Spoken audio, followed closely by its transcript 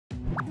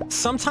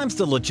Sometimes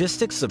the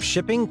logistics of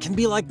shipping can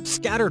be like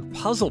scattered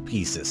puzzle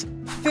pieces.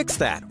 Fix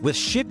that with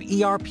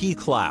ShipERP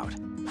Cloud,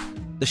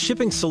 the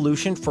shipping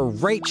solution for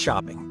rate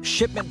shopping,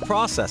 shipment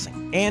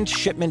processing, and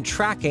shipment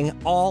tracking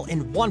all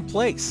in one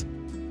place.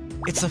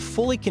 It's a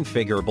fully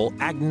configurable,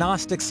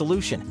 agnostic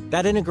solution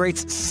that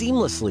integrates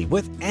seamlessly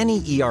with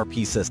any ERP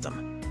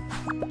system.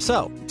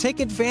 So,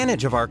 take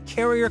advantage of our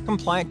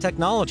carrier-compliant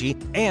technology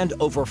and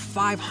over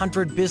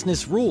 500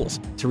 business rules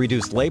to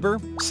reduce labor,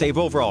 save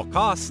overall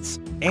costs,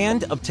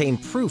 and obtain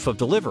proof of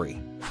delivery.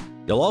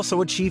 You'll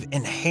also achieve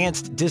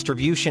enhanced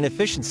distribution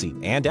efficiency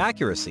and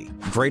accuracy,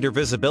 greater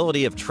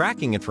visibility of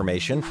tracking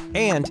information,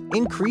 and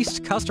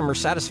increased customer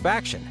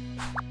satisfaction.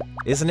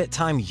 Isn't it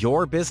time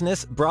your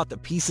business brought the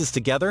pieces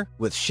together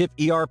with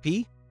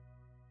ShipERP?